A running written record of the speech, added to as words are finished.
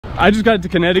I just got to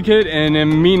Connecticut and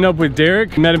am meeting up with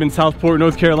Derek. Met him in Southport,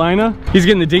 North Carolina. He's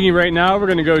getting the dinghy right now. We're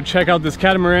gonna go check out this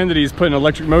catamaran that he's putting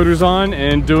electric motors on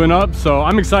and doing up. So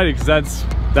I'm excited because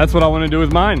that's what I want to do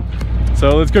with mine.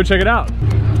 So let's go check it out.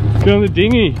 Let's go on the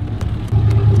dinghy.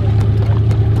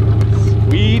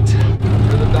 Sweet.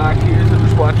 For the dock here, so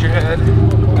just watch your head.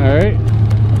 All right.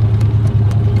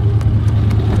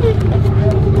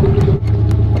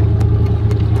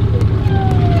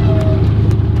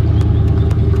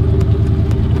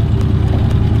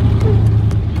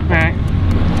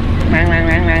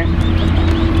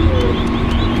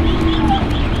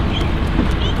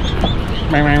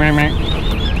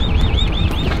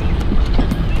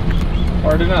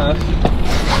 Hard enough.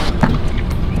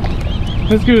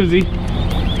 Miss Goozy.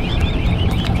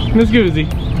 Miss Goozy.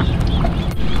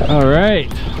 All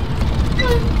right.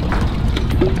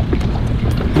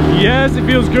 Yes, it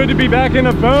feels good to be back in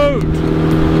a boat.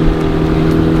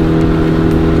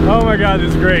 Oh my God,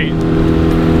 this is great.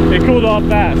 It cooled off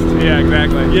fast. Yeah,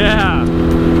 exactly. Yeah.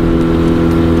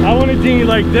 I want a dinghy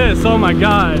like this. Oh my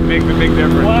God. It makes a big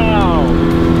difference. Wow.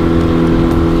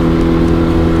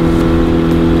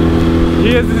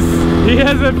 He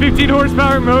has a 15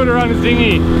 horsepower motor on his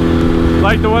dinghy,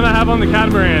 like the one I have on the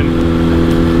catamaran.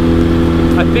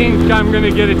 I think I'm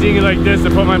gonna get a dinghy like this to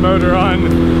put my motor on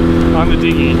the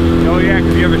dinghy. Oh yeah,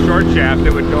 because you have a short shaft,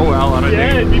 it would go well on a dinghy.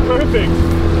 Yeah, it'd be perfect.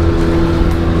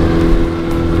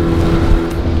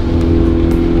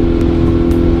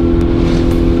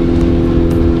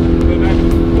 So that's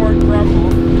Port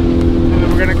Crumble, and then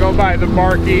we're gonna go by the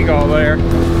Bark Eagle there.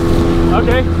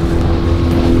 Okay.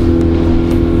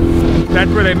 That's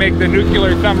where they make the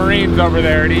nuclear submarines over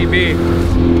there at EB.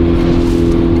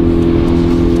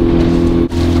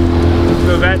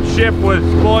 So that ship was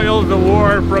spoils of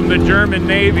war from the German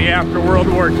Navy after World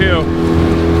War II.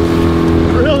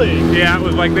 Really? Yeah, it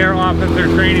was like their officer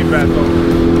training vessel.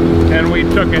 And we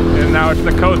took it, and now it's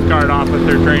the Coast Guard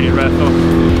officer training vessel.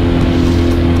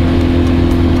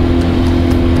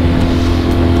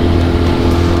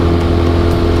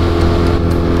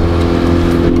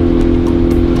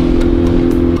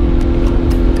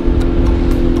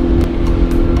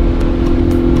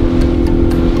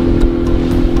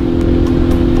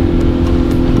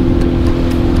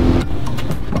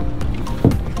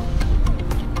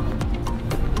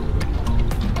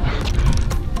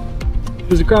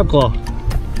 There's a crab claw.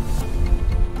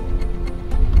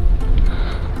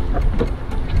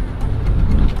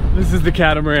 This is the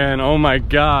catamaran. Oh my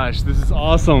gosh, this is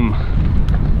awesome.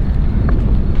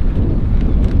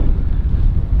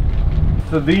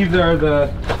 So these are the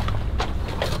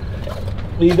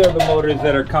motors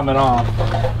that are coming off,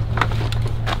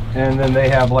 and then they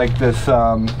have like this,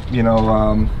 tilt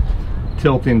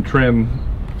and trim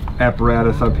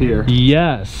apparatus up here.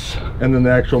 Yes. And then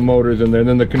the actual motors in there, and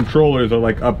then the controllers are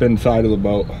like up inside of the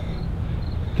boat.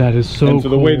 That is so cool. And so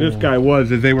the way this guy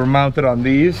was is they were mounted on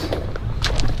these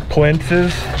plinths.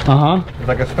 There's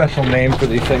like a special name for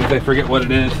these things, I forget what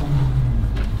it is.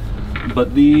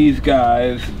 But these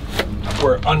guys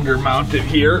were under mounted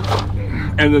here,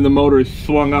 and then the motors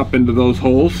swung up into those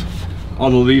holes.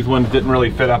 Although these ones didn't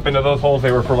really fit up into those holes,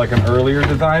 they were for like an earlier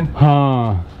design.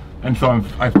 And so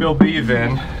I filled these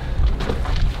in,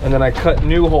 and then I cut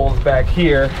new holes back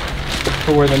here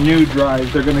for where the new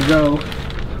drives are gonna go.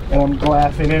 And I'm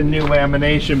glassing in new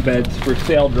lamination beds for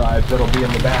sail drives that'll be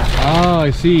in the back. Oh, I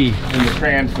see. In the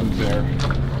transoms there.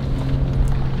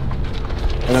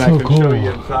 And then So I can show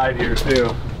you inside here too.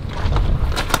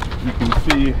 You can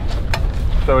see,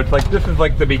 so it's like, this is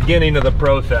like the beginning of the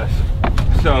process.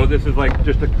 So this is like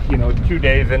just 2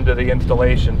 days into the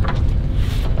installation.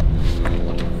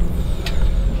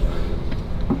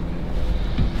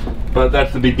 But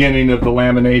that's the beginning of the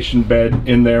lamination bed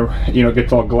in there.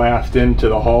 Gets all glassed into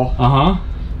the hull.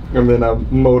 And then a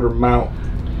motor mount.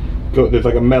 There's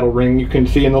like a metal ring you can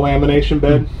see in the lamination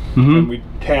bed. And we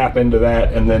tap into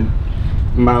that and then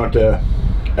mount a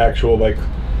actual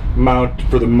mount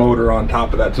for the motor on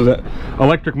top of that. So that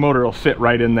electric motor will sit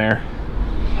right in there.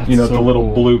 That's the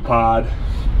little blue pod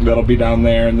that'll be down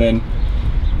there, and then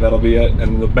that'll be it.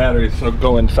 And the batteries will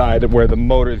go inside where the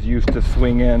motors used to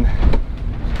swing in.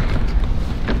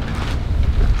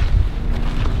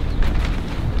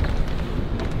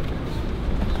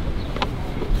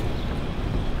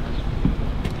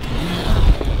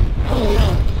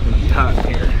 Hot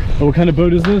here. Oh, what kind of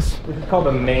boat is this? This is called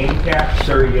a Maine Cat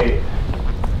 38.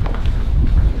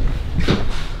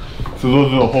 So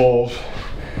those are the holes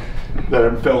that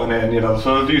I'm filling in, so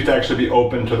those used to actually be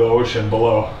open to the ocean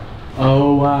below.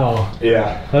 Oh wow.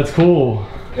 Yeah. That's cool.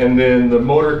 And then the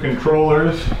motor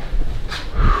controllers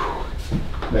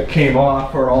that came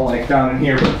off are all like down in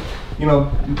here. you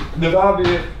know, there's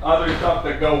obvious other stuff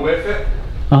that go with it.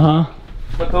 Uh-huh.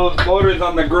 But those motors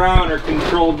on the ground are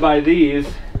controlled by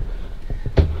these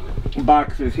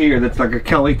boxes here. That's like a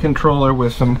Kelly controller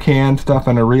with some CAN stuff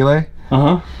and a relay.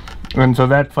 Uh-huh. And so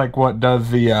that's like what does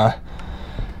the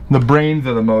brains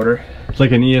of the motor. It's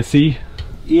like an ESC?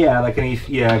 Yeah, like an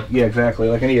yeah, exactly.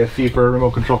 Like an ESC for a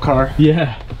remote control car.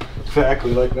 Yeah.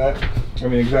 Exactly like that. I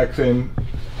mean, exact same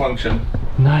function.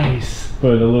 Nice.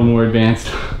 But a little more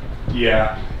advanced.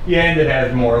 Yeah. Yeah, and it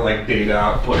has more like data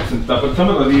outputs and stuff, but some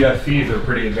of those ESCs are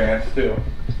pretty advanced too.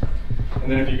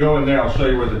 And then if you go in there, I'll show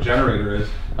you where the generator is.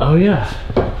 Oh yeah.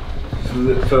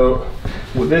 So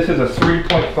this is a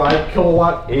 3.5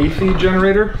 kilowatt AC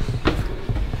generator.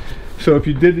 So if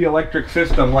you did the electric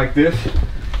system like this,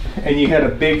 and you had a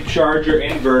big charger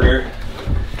inverter,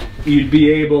 you'd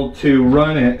be able to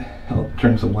run it. I'll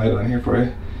turn some light on here for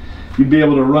you. You'd be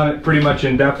able to run it pretty much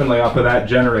indefinitely off of that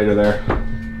generator there.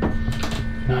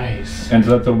 Nice. And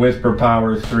so that's a Whisper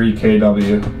Powers 3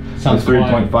 kW. Sounds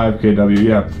 3.5 kW.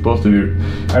 Yeah, it's supposed to do.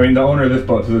 I mean, the owner of this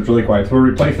boat says it's really quiet. So we're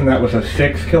replacing that with a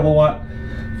 6 kilowatt,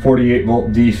 48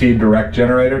 volt DC direct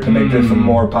generator to make this a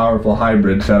more powerful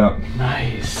hybrid setup.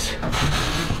 Nice.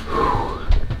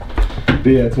 But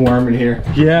yeah, it's warm in here.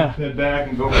 Yeah. Sit back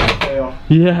and go for the sail.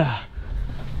 Yeah.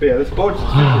 But yeah, this boat's a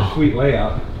super sweet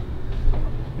layout.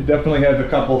 It definitely has a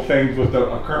couple things with the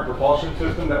current propulsion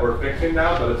system that we're fixing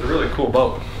now, but it's a really cool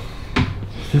boat.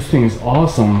 This thing is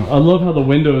awesome. I love how the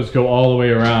windows go all the way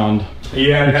around.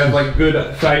 Yeah, it has like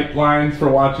good sight lines for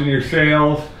watching your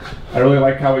sails. I really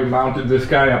like how we mounted this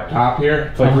guy up top here.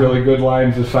 It's like really good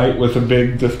lines of sight with a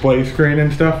big display screen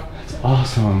and stuff. That's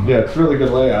awesome. Yeah, it's really good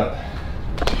layout.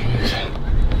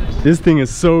 This thing is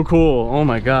so cool. Oh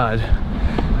my God.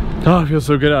 Oh, it feels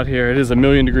so good out here. It is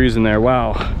 1,000,000 degrees in there.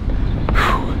 Wow.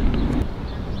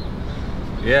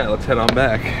 Yeah, let's head on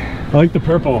back. I like the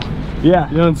purple. Yeah,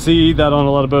 you don't see that on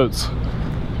a lot of boats.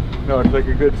 No, it's like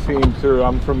a good theme through.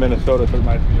 I'm from Minnesota, so it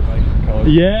reminds me of like color.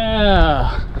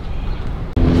 Yeah.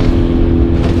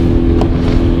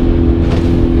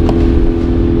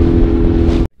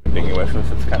 Dinghy with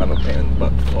us, it's kind of a pain in the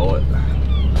butt to pull it.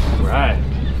 Right.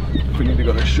 If we need to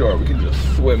go to shore, we can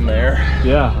just swim there.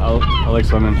 Yeah, I like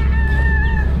swimming.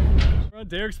 We're on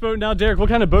Derek's boat now. Derek, what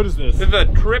kind of boat is this? This is a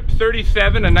Trip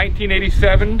 37, a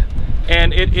 1987,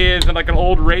 and it is like an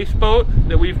old race boat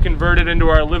that we've converted into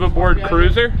our liveaboard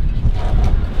cruiser.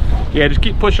 Yeah, just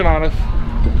keep pushing on us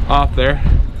off there.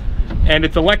 And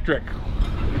it's electric.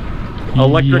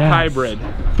 Electric hybrid.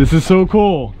 This is so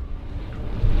cool.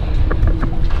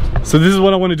 So this is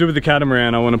what I want to do with the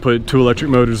catamaran. I want to put 2 electric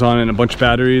motors on it and a bunch of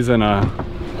batteries and a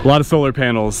lot of solar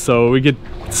panels, so we get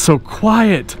so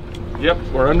quiet. Yep,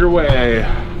 we're underway.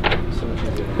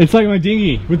 It's like my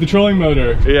dinghy with the trolling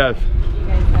motor. Yes.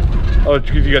 Oh, it's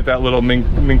because you got that little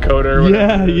Minn Kota or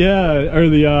whatever. Yeah, yeah, or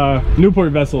the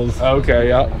Newport vessels. Okay,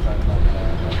 yeah.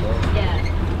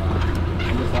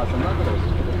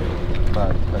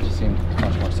 But that just seemed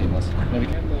much more seamless. Maybe.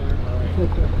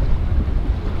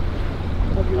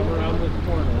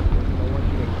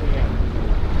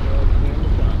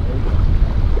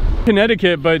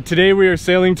 Connecticut, but today we are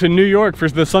sailing to New York for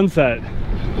the sunset.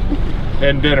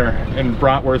 And dinner, and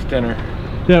bratwurst dinner.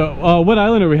 Yeah, what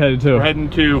island are we headed to? We're heading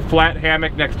to Flat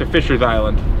Hammock next to Fisher's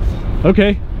Island.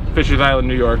 Okay. Fisher's Island,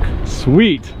 New York.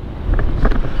 Sweet.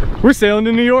 We're sailing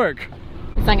to New York.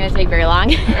 It's not gonna take very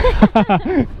long.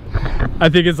 I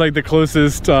think it's like the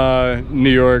closest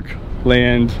New York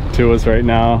land to us right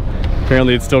now.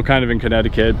 Apparently it's still kind of in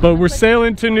Connecticut, but we're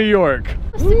sailing to New York.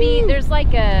 Supposed to be, there's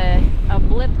like a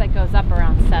blip that goes up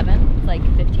around 7. It's like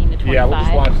 15 to 25. Yeah, we'll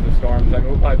just watch the storms. Like,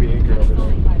 we'll probably be anchored over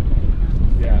there.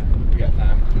 Yeah, we got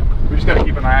time. We just gotta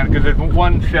keep an eye on it because there's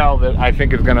one shell that I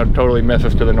think is gonna totally miss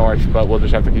us to the north, but we'll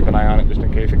just have to keep an eye on it just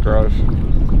in case it grows.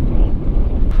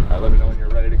 Alright, let me know when you're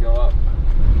ready to go up.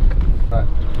 But,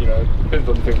 you know, it depends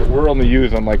on the thing, but we're only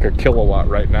using like a kilowatt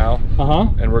right now.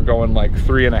 And we're going like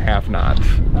 3.5 knots.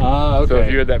 Okay. So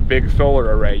if you had that big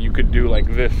solar array, you could do like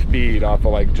this speed off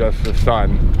of like just the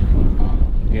sun.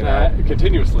 You know,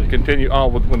 continuously.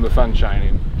 When the sun's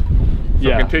shining. So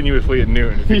Yeah. continuously at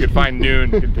noon. If you could find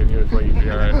noon continuously, you'd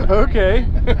be alright. Okay.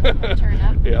 Turn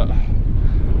up. Yeah.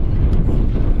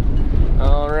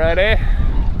 Alrighty.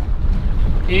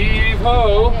 Heave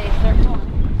ho. Okay, start pulling.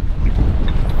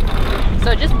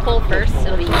 So just pull first,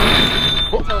 it'll be easy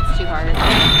until it's too hard.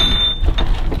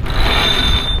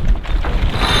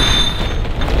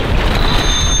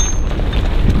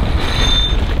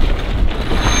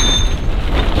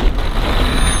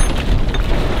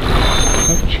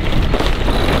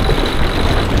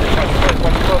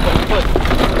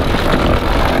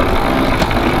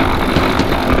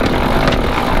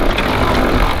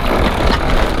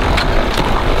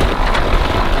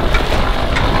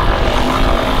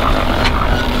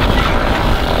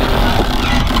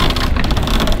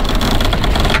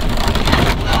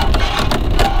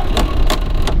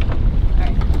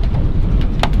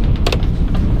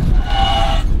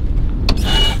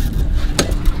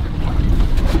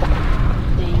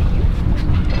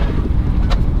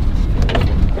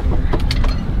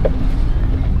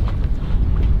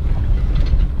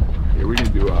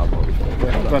 you what we think.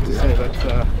 Yeah, I was about to say that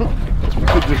we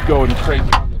could just go and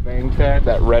crank down the Maine Cat,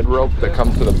 that red rope that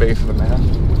comes to the base of the mast.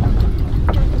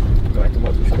 Then I can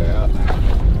let this guy out.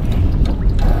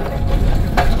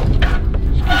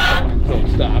 Just keep going until it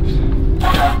stops.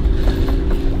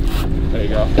 There you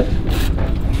go.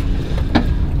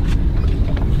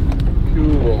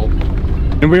 Cool.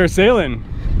 And we are sailing.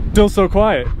 Still so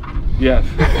quiet. Yes.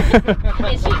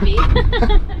 It should be.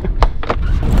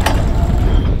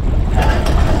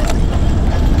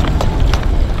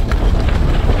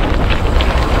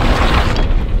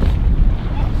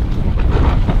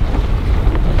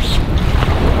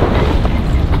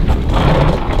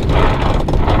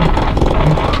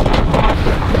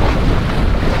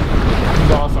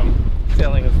 It's awesome.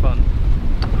 Sailing is fun.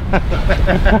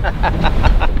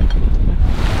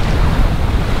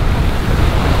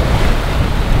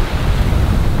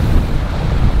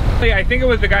 I think it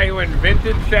was the guy who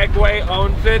invented Segway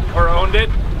owned it.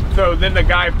 So then the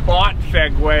guy bought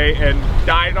Segway and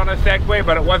died on a Segway,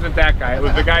 but it wasn't that guy. It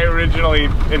was the guy who originally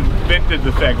invented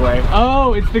the Segway.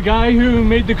 Oh, it's the guy who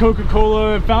made the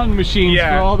Coca-Cola fountain machines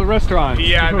for all the restaurants.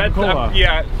 Yeah, that's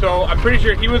yeah. So I'm pretty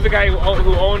sure he was the guy who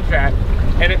owns that,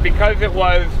 and because it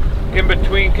was in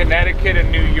between Connecticut and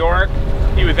New York,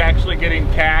 he was actually getting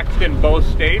taxed in both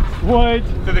states. What?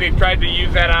 So then he tried to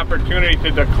use that opportunity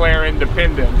to declare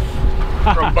independence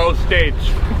from both states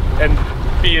and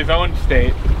be his own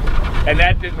state. And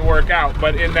that didn't work out.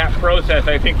 But in that process,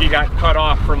 I think he got cut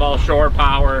off from all shore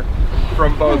power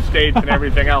from both states and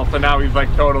everything else. So now he's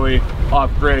like totally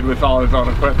off grid with all his own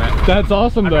equipment. That's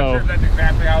awesome, I'm though. not sure that's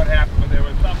exactly how it happened, but there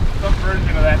was some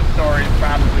version of that story is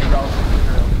probably relatively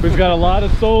true. He's got a lot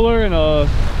of solar and a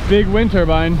big wind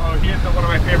turbine. Oh, here's one of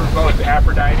my favorite boats,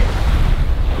 Aphrodite.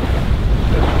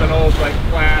 This is an old, like,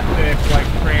 classic, like,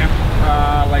 tramp,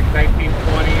 like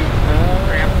 1920s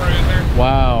tramp cruiser.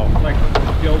 Wow. Like,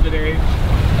 Gilded Age.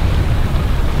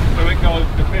 So it goes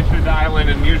to Fisher's Island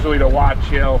and usually to Watch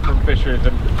Hill from Fisher's,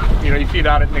 and you know, you see it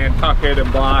out at Nantucket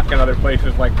and Block and other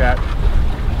places like that.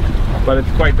 But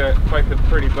it's quite the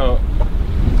pretty boat.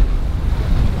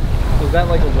 Was that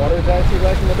like a water taxi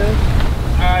back in the day?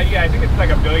 Yeah, I think it's like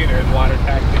a billionaire's water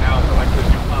taxi now for like the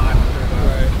DuPont.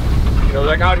 You know,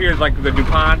 like out here is like the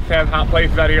DuPonts have hot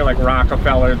places out here, like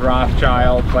Rockefellers,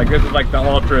 Rothschilds. Like this is like the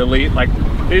ultra elite. Like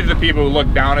these are the people who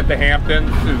look down at the Hamptons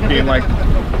as being like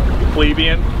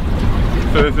plebeian.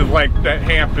 So this is like the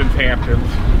Hamptons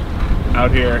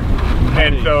out here.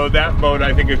 And so that boat,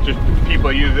 I think, is just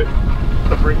people use it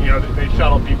to bring, you know, they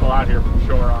shuttle people out here from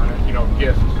shore on it, you know,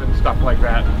 gifts and stuff like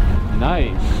that.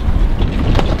 Nice.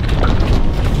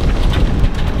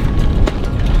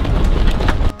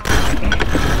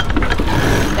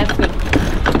 That's good.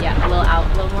 Yeah, a little out,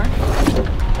 a little more.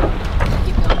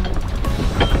 Keep going.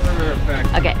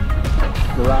 Okay.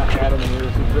 The rock Adam and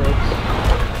Lewis'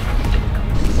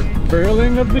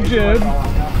 Furling of the jib.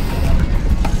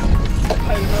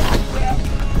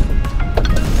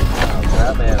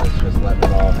 That man is just letting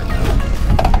it all hang out.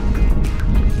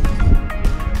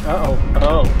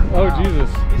 Oh, wow. Jesus.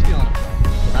 He's feeling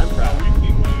himself. I'm proud.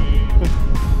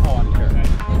 Oh, I'm sure.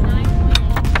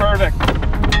 Perfect.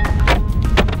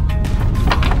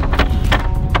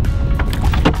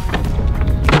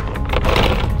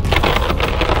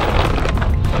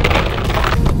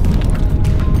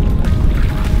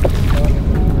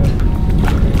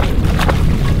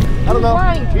 I don't know.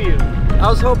 Lying to you. I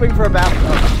was hoping for a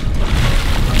bathtub.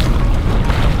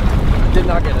 Did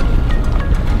not get it.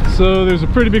 So there's a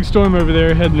pretty big storm over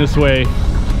there heading this way.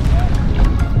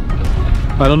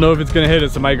 I don't know if it's gonna hit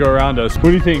us. It might go around us. What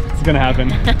do you think is gonna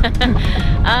happen?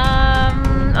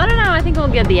 I don't know. I think we'll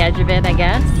get the edge of it, I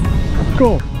guess.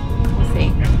 Cool. We'll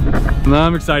see. No,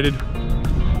 I'm excited.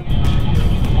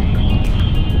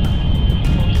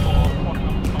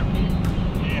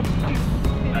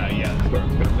 Yeah,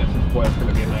 this is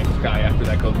gonna be a nice sky after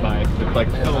that goes by. It's like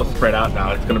it's almost spread out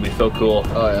now. It's gonna be so cool.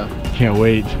 Oh yeah. Can't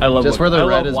wait. I love just where the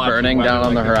red is burning down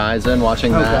on the horizon,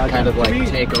 watching that kind of like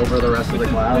take over the rest of the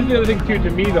cloud. This is the other thing too, to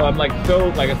me though, I'm like so,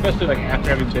 like especially like after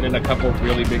having been in a couple of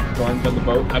really big storms on the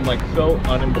boat, I'm like so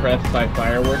unimpressed by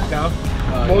fireworks now.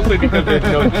 Mostly because there's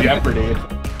no jeopardy.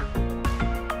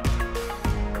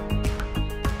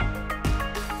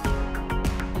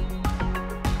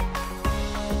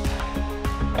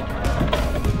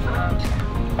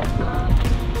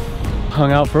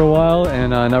 Hung out for a while,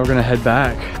 and now we're gonna head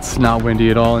back. It's not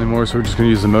windy at all anymore, so we're just gonna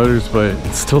use the motors, but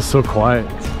it's still so quiet.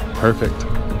 It's perfect.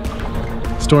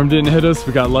 Storm didn't hit us,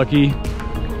 we got lucky.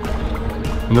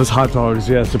 And those hot dogs,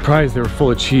 yeah, surprised they were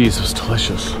full of cheese. It was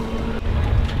delicious. Have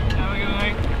a good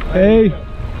night. Hey.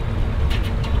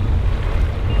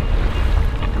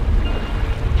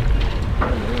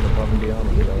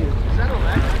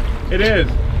 It is.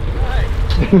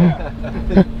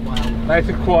 Nice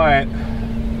and quiet.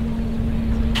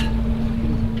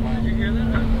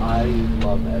 I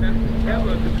love everything.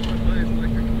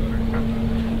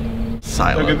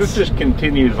 Silence. Okay, this just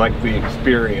continues like the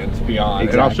experience beyond.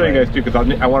 Exactly. And I'll show you guys too, because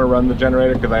I want to run the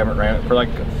generator because I haven't ran it for like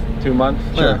 2 months.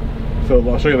 Sure. So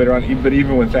I'll show you later on. But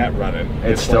even with that running,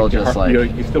 It's still like, just like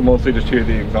you still mostly just hear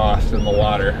the exhaust and the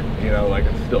water. You know, like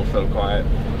it's still so quiet.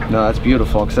 no, that's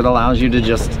beautiful because it allows you to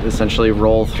just essentially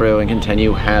roll through and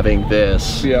continue having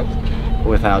this. Yep.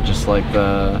 Without just like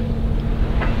the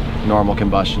normal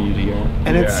combustion you'd hear.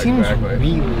 And it seems exactly.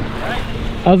 really.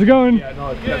 How's it going? Yeah, no,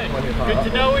 it's got plenty of Good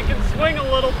to know we can swing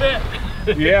a little bit.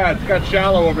 Yeah, it's got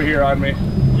shallow over here on me.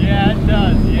 Yeah, it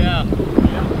does, yeah.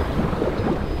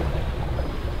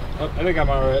 Oh, I think I'm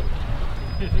all right.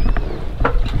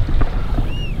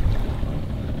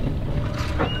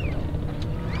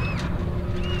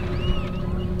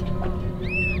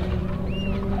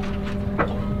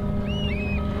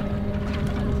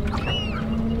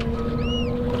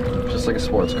 Just like a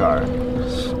sports car.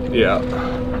 Yeah.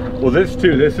 Well, this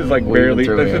is like barely,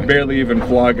 this is barely even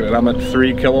flogging it. I'm at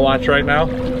 3 kilowatts right now,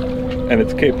 and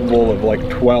it's capable of like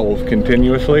 12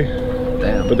 continuously.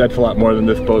 Damn. But that's a lot more than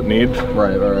this boat needs.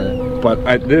 Right. But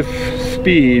at this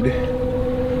speed,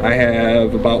 I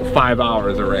have about 5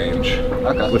 hours of range.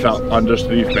 Okay. Without, on just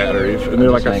these batteries. And they're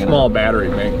like a small battery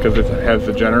bank because it has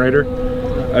the generator.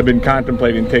 I've been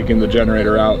contemplating taking the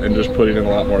generator out and just putting in a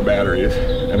lot more batteries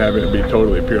and having it be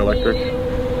totally pure electric.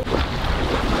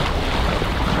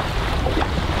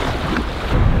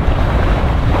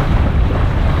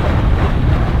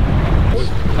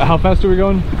 How fast are we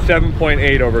going?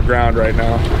 7.8 over ground right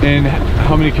now. And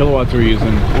how many kilowatts are we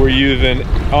using? We're using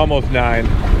almost 9.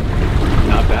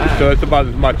 Not bad. So it's about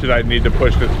as much as I need to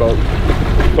push this boat.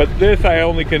 But this I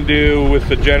only can do with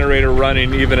the generator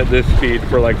running even at this speed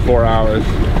for like 4 hours.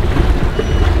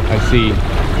 I see.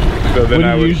 So then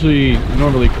what do you usually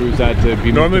normally cruise at to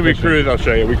be normally we cruise, I'll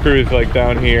show you, we cruise like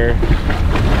down here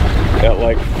at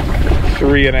like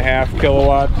 3.5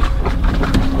 kilowatts.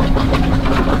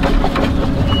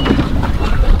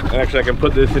 And actually I can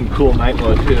put this in cool night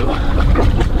mode too.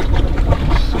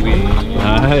 Sweet.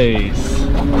 Nice.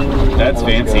 That's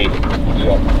fancy.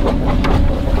 Yep.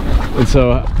 And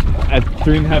so at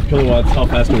 3.5 kilowatts, how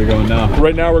fast are we going now?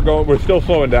 Right now we're still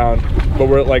slowing down, but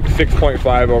we're at like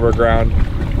 6.5 over ground.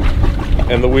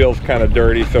 And the wheel's kind of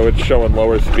dirty, so it's showing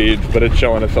lower speeds, but it's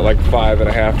showing us at like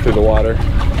 5.5 through the water.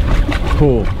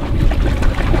 Cool.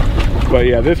 But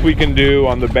yeah, this we can do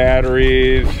on the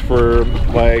batteries for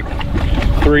like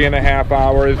 3.5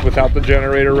 hours without the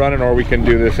generator running, or we can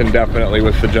do this indefinitely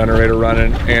with the generator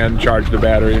running and charge the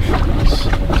batteries.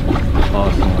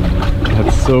 Awesome.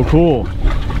 That's so cool.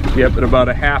 Yep, and about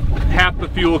half the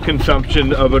fuel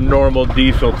consumption of a normal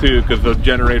diesel too, because the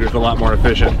generator's a lot more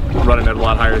efficient, running at a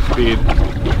lot higher speed.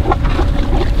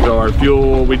 So our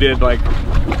fuel, we did like,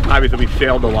 obviously we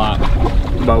sailed a lot,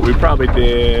 but we probably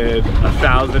did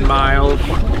 1,000 miles.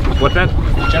 What's that?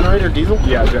 Generator diesel?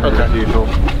 Yeah, generator diesel.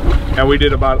 And we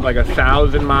did about like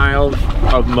 1,000 miles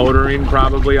of motoring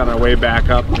probably on our way back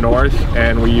up north,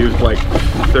 and we used like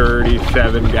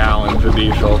 37 gallons of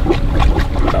diesel.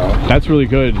 So, that's really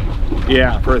good.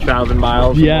 Yeah, for 1,000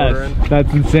 miles. Yes, motoring.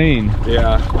 that's insane.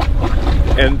 Yeah.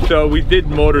 And so we did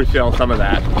motor sail some of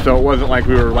that. So it wasn't like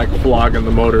we were like flogging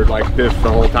the motor like this the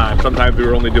whole time. Sometimes we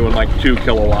were only doing like 2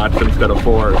 kilowatts instead of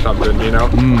 4 or something, you know?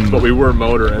 But we were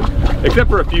motoring. Except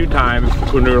for a few times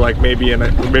when we were like maybe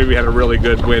we had a really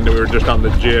good wind and we were just on the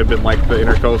jib and like the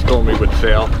intercoastal, and we would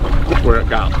sail where it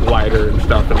got wider and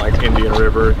stuff in like Indian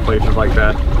River, places like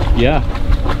that. Yeah.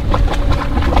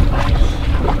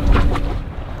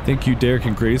 Thank you, Derek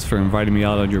and Grace, for inviting me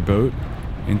out on your boat,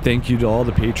 and thank you to all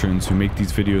the patrons who make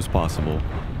these videos possible.